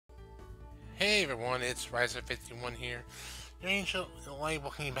Hey everyone, it's Raiza 51 here. Your angel light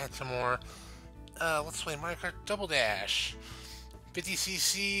welcoming back to more Let's Play Mario Kart Double Dash.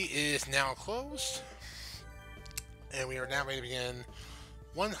 50cc is now closed, and we are now ready to begin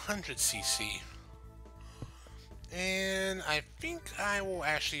 100cc. And I think I will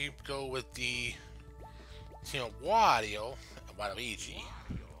actually go with the Wario Waluigi.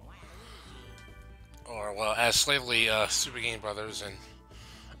 Or, well, as slavely Super Game Brothers and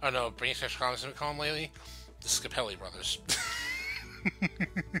oh no, Brain Scratch Comics have been calling lately? The Scapelli brothers.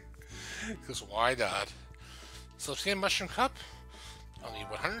 Because why not? So let's get a Mushroom Cup. I'll need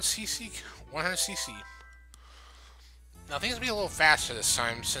 100cc. 100cc. Now things will be a little faster this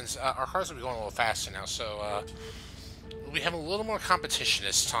time since our cars will be going a little faster now. So we have a little more competition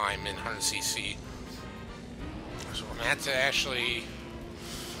this time in 100cc. So we're going to have to actually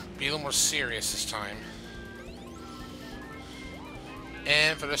be a little more serious this time.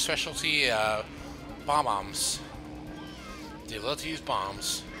 And for their specialty, bombs. They love to use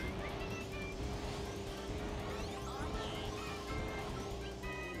bombs.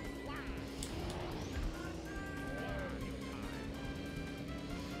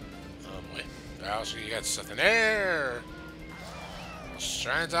 Oh boy. Also, you got something there! I was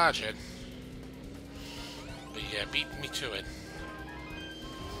trying to dodge it. But yeah, beat me to it.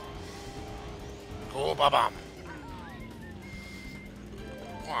 Go bomb.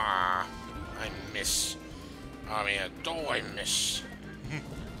 Ah, I miss. I mean, I miss.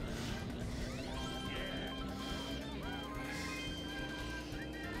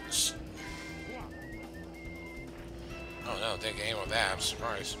 Oh no, didn't get aim with that. I'm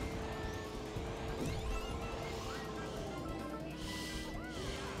surprised.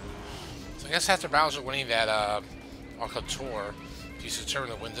 So I guess after Bowser winning that Arca Tour, he's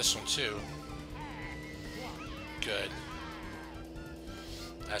determined to win this one too. Good.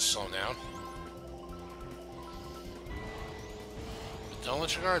 That's slowing down. But don't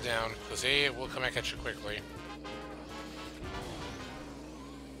let your guard down, because they will come back at you quickly.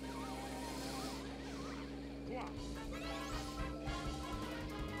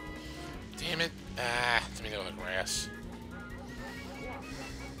 Damn it. Ah, let me go in the grass.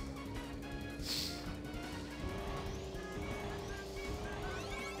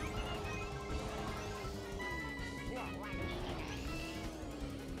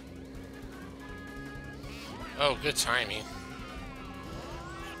 Oh, good timing.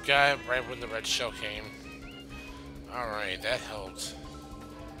 Got it right when the red shell came. Alright, that helped.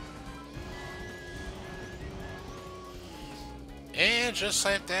 And just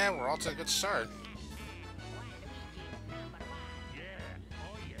like that, we're all to a good start.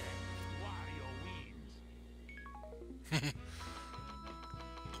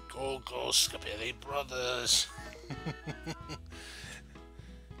 Go, Scapelli brothers.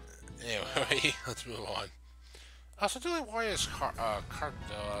 Anyway, let's move on. I also do like Wario's Kart.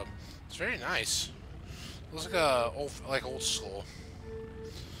 It's very nice. It looks like old school.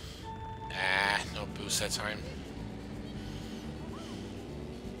 Ah, no boost that time.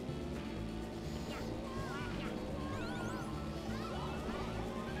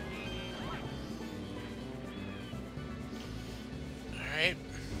 Alright.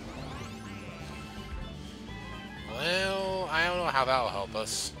 Well, I don't know how that'll help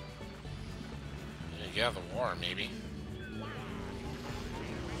us. Get out of the water, maybe.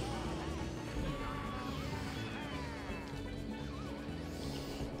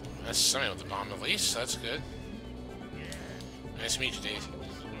 That's something with the bomb at least. That's good. Nice to meet you, Daisy.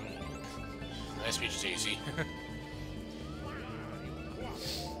 Nice to meet you, Daisy.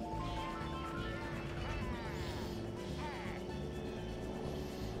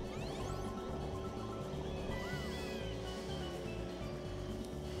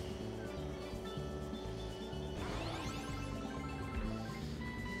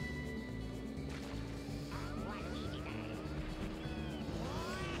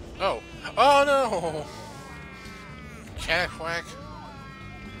 Oh! Oh no! Quack.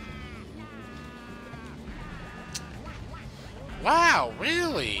 Wow,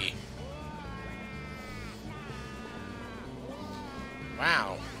 really?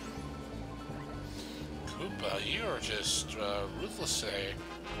 Wow. Koopa, you are just ruthless today.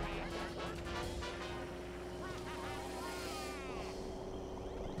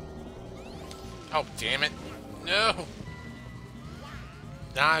 Oh, damn it. No!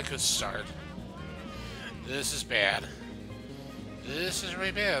 Not a good start. This is bad. This is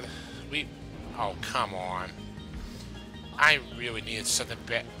really bad. Oh, come on. I really needed something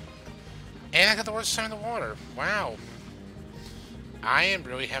bad. And I got the worst time in the water. Wow. I am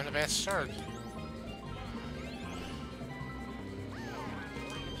really having a bad start.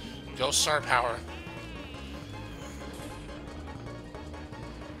 Go star power.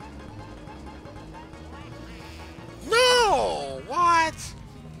 No! What?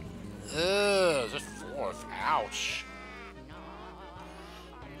 Ugh, the fourth. Ouch.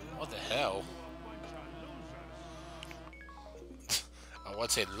 What the hell? I would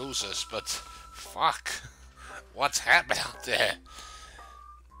say losers, but fuck. What's happening out there?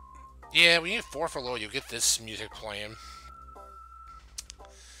 Yeah, when you 4 for low, you get this music playing.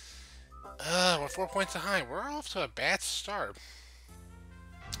 We're 4 points behind. We're off to a bad start.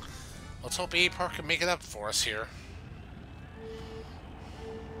 Let's hope A Park can make it up for us here.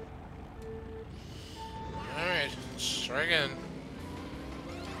 Alright, let's try again.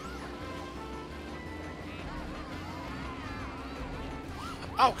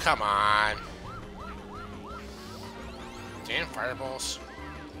 Oh, come on. Damn fireballs.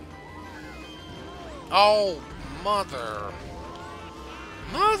 Oh, mother.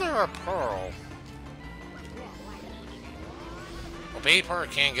 Mother of pearl. Well, Bay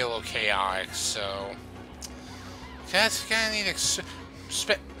Park can get a little chaotic, so... That's gonna need expect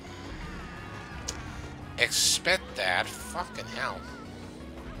that. Fucking hell.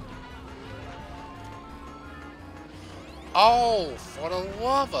 Oh, for the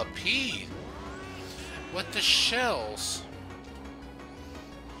love of Pete. With the shells.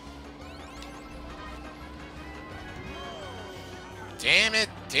 Damn it,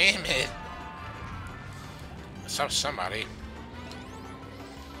 damn it. Let's help somebody.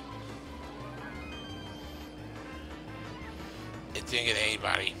 It didn't get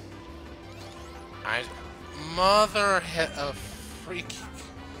anybody. Mother of freaking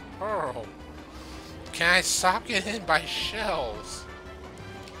pearl. Can I stop getting hit by shells?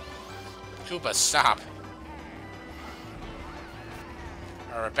 Koopa, stop.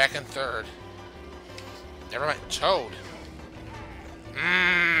 Alright, back in third. Never mind. Toad.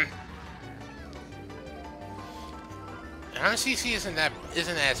 CC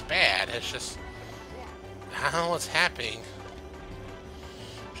isn't as bad. It's just I don't know what's happening.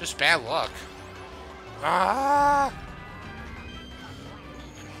 Just bad luck. Ah!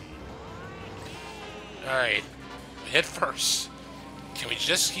 Alright. Hit first. Can we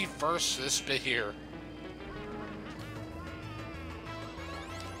just keep first this bit here?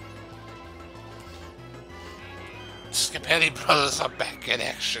 Scapetti Brothers are back in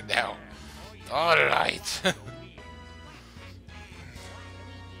action now. Alright.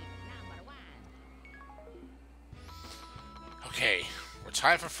 Okay, we're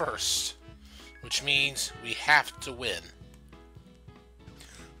tied for first, which means we have to win.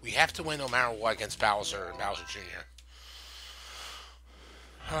 We have to win no matter what against Bowser and Bowser Jr.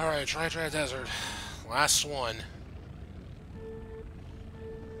 Alright, try desert. Last one.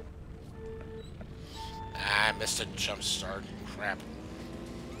 I missed a jump start. Crap.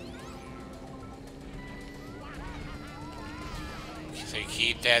 So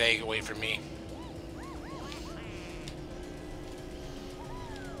keep that egg away from me.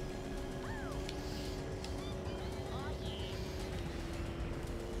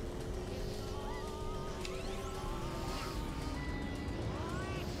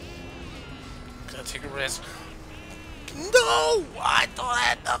 Gotta take a risk. No! I thought I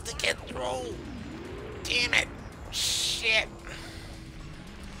had enough to get through. Damn it! Shit!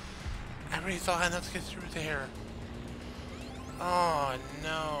 I really thought I had enough to get through there. Oh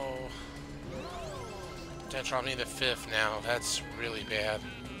no! That dropped me to 5th now. That's really bad.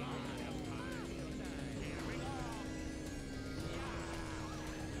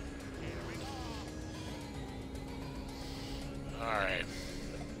 Alright.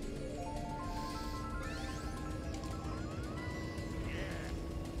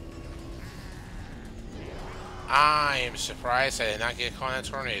 I am surprised I did not get caught in a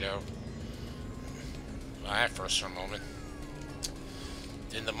tornado. Well, at first for a moment.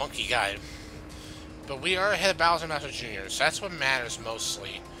 Then the monkey got him. But we are ahead of Bowser and Bowser Jr., so that's what matters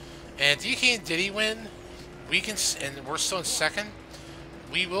mostly. And DK and Diddy win, we can, and we're still in second.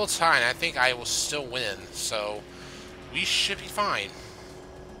 We will tie, and I think I will still win. So we should be fine.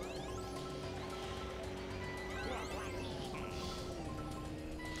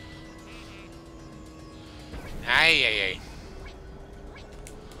 Ay, ay, ay.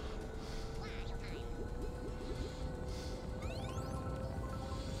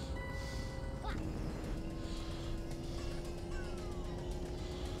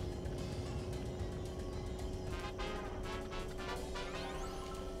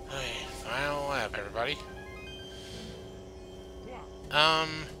 Okay, final lap, everybody.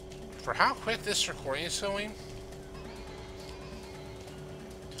 For how quick this recording is going,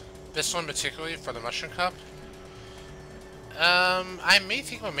 this one particularly for the Mushroom Cup, I may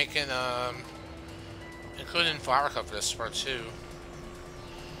think about making, including Flower Cup for this part too.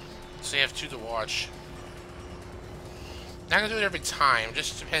 So you have two to watch. Not gonna do it every time,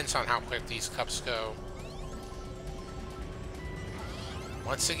 just depends on how quick these cups go.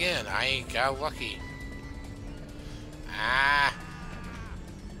 Once again, I got lucky. Ah!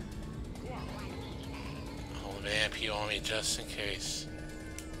 Hold an MP on me just in case.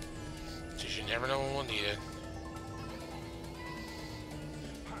 Because you never know when we'll need it.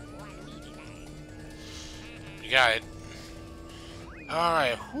 You got it.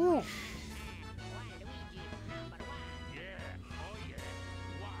 Alright, whew.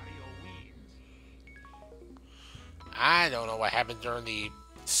 I don't know what happened during the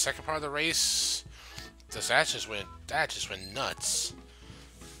second part of the race. That just went nuts.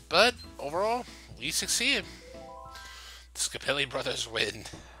 But overall, we succeeded. The Scapelli brothers win.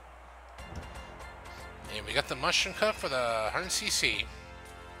 And we got the Mushroom Cup for the 100cc.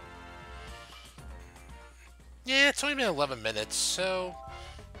 Yeah, it's only been 11 minutes, so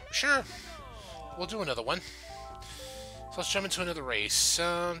sure, we'll do another one. So let's jump into another race.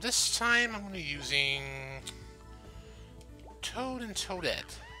 This time I'm going to be using Toad and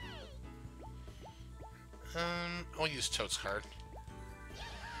Toadette. I'll use Toad's card,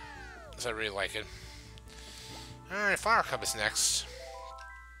 because I really like it. Alright, Fire Cup is next.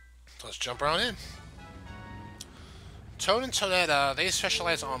 So let's jump right in. Toad and Toadette, they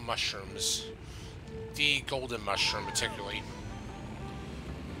specialize on mushrooms. The golden mushroom, particularly.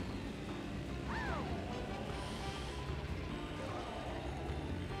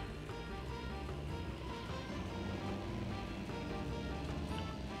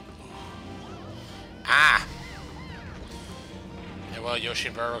 Ah! And well, Yoshi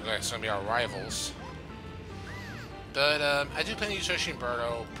and Birdo are going to be our rivals. But, I do plan to use Yoshi and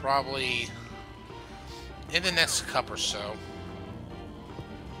Birdo probably in the next cup or so.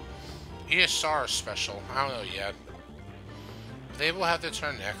 ESR special. I don't know yet. They will have their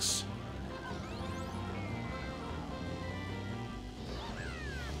turn next.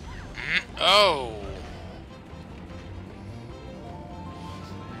 Oh!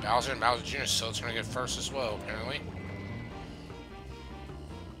 Bowser and Bowser Jr. still trying to get first as well, apparently.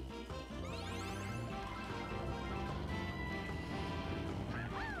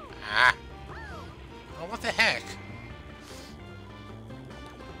 Ah! Oh, what the heck?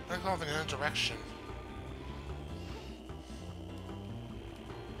 They're going in another direction.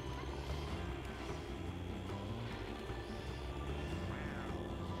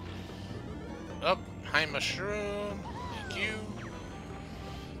 Oh, hi Mushroom. Thank you.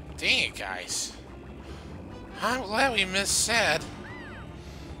 Dang it, guys. I'm glad we missed that.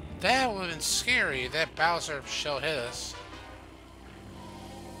 That would have been scary. That Bowser shell hit us.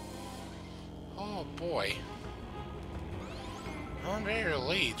 Oh boy. I'm very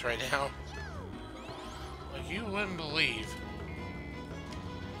relieved right now. Like you wouldn't believe.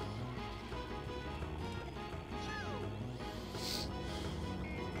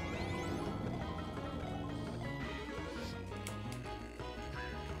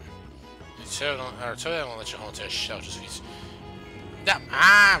 Toad won't let you hold to a shell just because.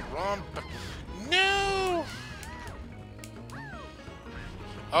 Wrong. No!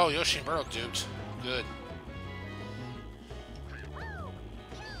 Oh, Yoshi and Birdo duped. Good.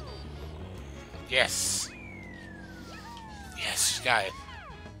 Yes. Yes, got it.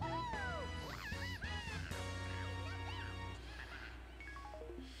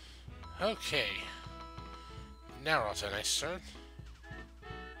 Okay. Now we're on to a nice turn.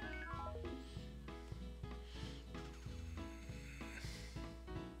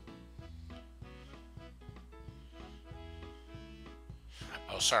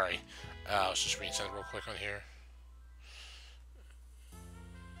 Oh, sorry. I was just reading something real quick on here.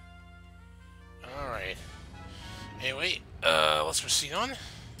 Alright. Anyway, let's proceed on.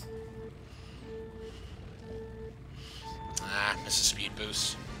 Missed a speed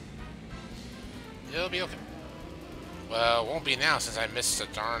boost. It'll be okay. Well, it won't be now since I missed the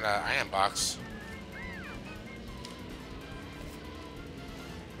darn iron box.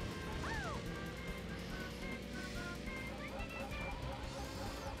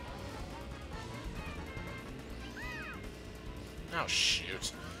 Oh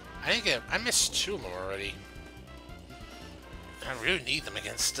shoot! I missed two of them already. I really need them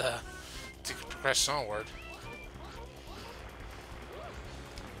against to progress onward.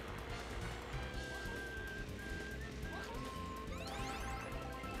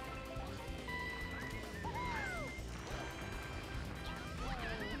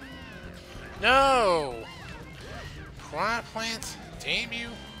 No! Piranha plant? Damn you!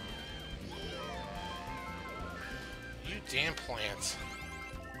 You damn plants.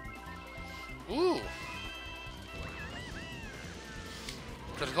 Ooh!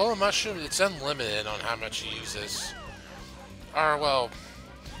 For the golden mushroom, it's unlimited on how much you use this. Or, well,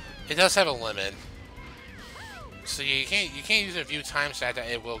 it does have a limit. So you can't use it a few times that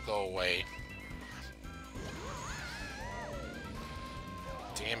it will go away.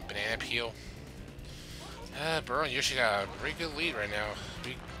 Damn banana peel. Burrow and Yoshi got a pretty good lead right now.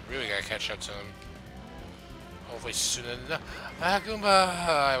 We really gotta catch up to him. Hopefully soon enough. Ah, Goomba!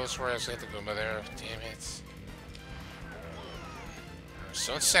 I was worried I was gonna hit the Goomba there. Damn it.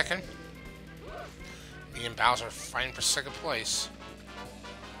 So in second. Me and Bowser fighting for second place.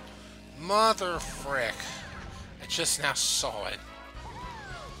 Mother frick. I just now saw it.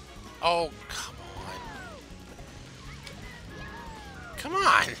 Oh, come on. Come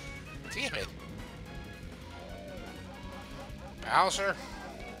on! Damn it. Bowser?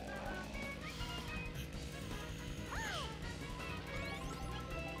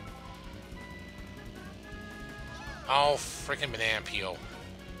 Oh, freaking banana peel.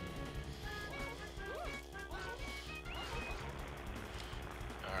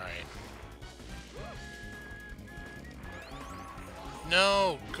 Alright.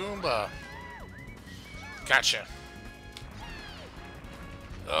 No, Goomba. Gotcha.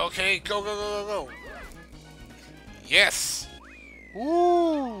 Okay, go, go, go, go, go. Yes!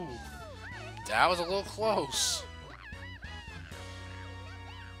 Woo! That was a little close.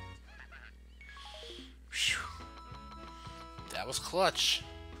 Whew. That was clutch.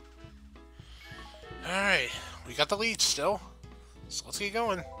 Alright, we got the lead still. So let's get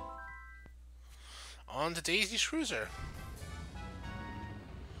going. On to Daisy's Cruiser.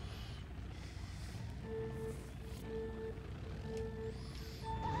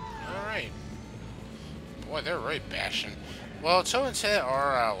 Alright. Boy, they're really bashing. Well, Toad and Toadette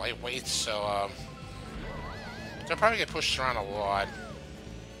are lightweights, so they'll probably get pushed around a lot.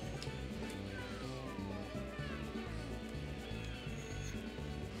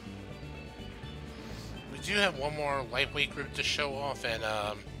 We do have one more lightweight group to show off, and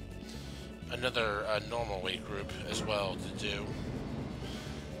another normal weight group as well to do.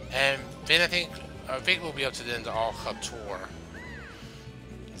 And then I think we'll be up to the end of All Cup Tour.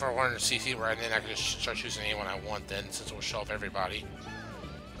 For 100cc, where then I can just start choosing anyone I want then, since it will show up everybody.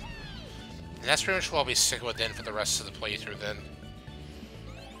 And that's pretty much what I'll be sticking with then for the rest of the playthrough then.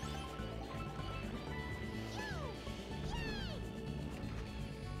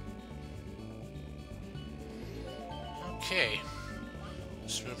 Okay.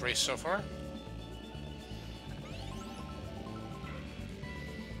 Smooth race so far.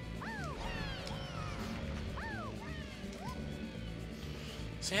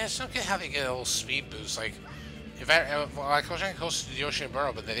 See, I just don't get how they get a little speed boost. Like, if I was trying to close to Yoshi and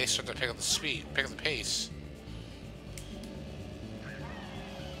Burrow, but then they start to pick up the speed, pick up the pace.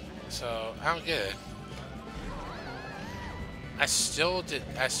 So I don't get it. I still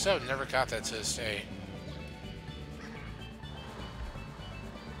never got that to this day.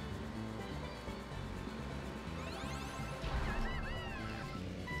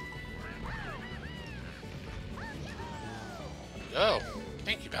 Oh.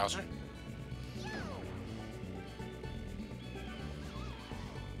 Thank you, Bowser.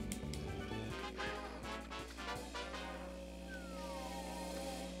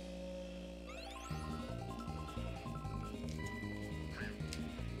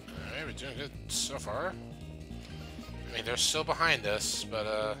 Alright, we're doing good so far. I mean, they're still behind us,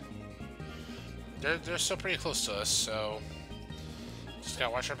 but they're still pretty close to us, so just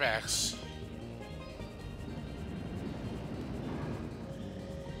gotta watch our backs.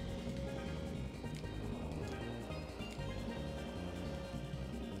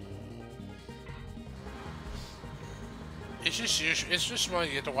 It's just really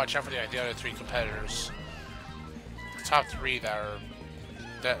you have to watch out for the other three competitors. The top three the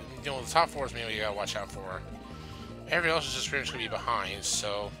top four is mainly you gotta watch out for. Everybody else is just pretty much gonna be behind,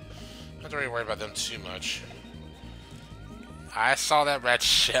 so don't have to really worry about them too much. I saw that red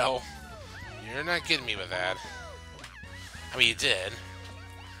shell. You're not getting me with that. I mean, you did,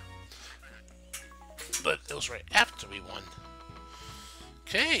 but it was right after we won.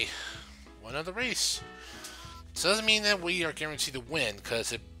 Okay, one other race. So it doesn't mean that we are guaranteed to win,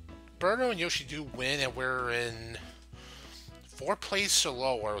 because if Birdo and Yoshi do win and we're in 4th place or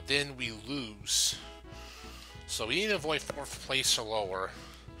lower, then we lose. So we need to avoid 4th place or lower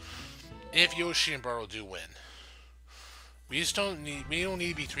if Yoshi and Birdo do win. We don't need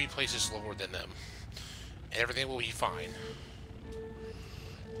to be 3 places lower than them. And everything will be fine.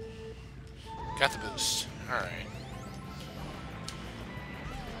 Got the boost. Alright.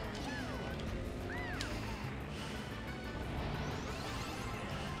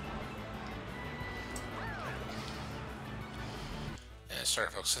 sorry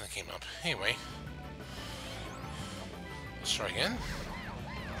folks, something came up. Anyway. Let's try again.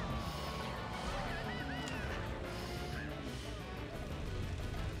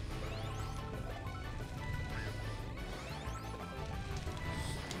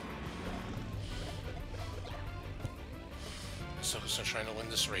 So I'm trying to win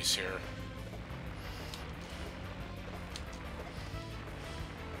this race here.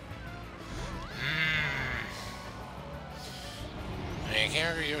 And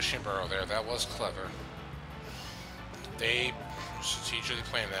can't agree Yoshi and Burrow there. That was clever. They strategically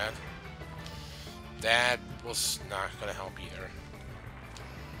planned that. That was not going to help either.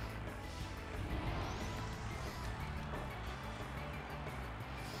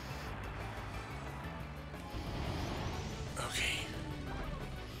 Okay.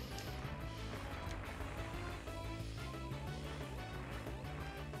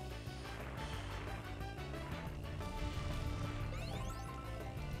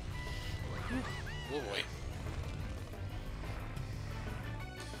 Oh boy.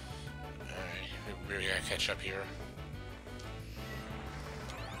 Alright, we really gotta catch up here.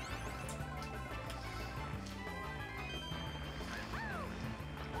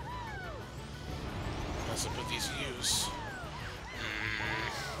 Let's put these to use.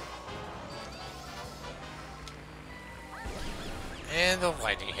 And the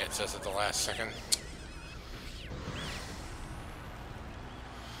lightning hits us at the last second.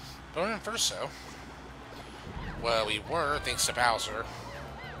 But we're in first, though. Well, we were, thanks to Bowser.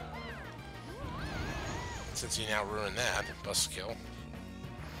 Since he now ruined that. Bust kill.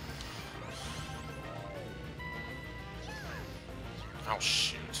 Oh,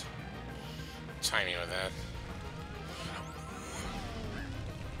 shoot. Timing with that.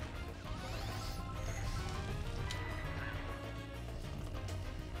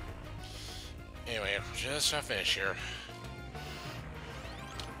 Anyway, just a finish here.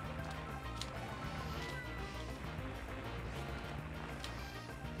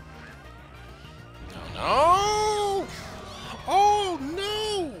 Oh! Oh,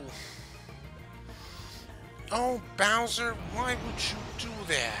 no! Oh, Bowser, why would you do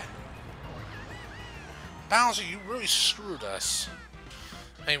that? Bowser, you really screwed us.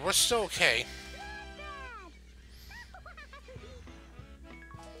 I mean, we're still okay.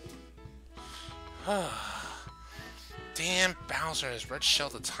 Damn, Bowser and his red shell,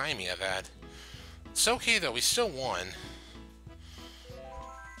 the timing of that. It's okay, though. We still won.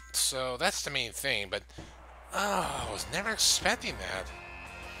 So, that's the main thing, but... Oh, I was never expecting that.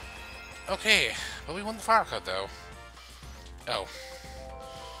 Okay, but we won the fire cut, though. Oh.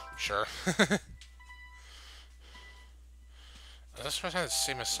 Sure. That's the first time to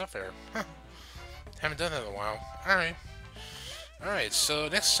save my stuff there. Huh. Haven't done that in a while. Alright. Alright, so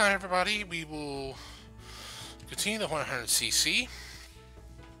next time, everybody, we will continue the 100cc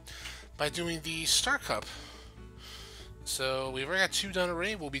by doing the Star Cup. So, we've already got 2 done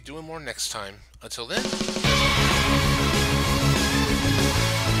already. We'll be doing more next time. Until then...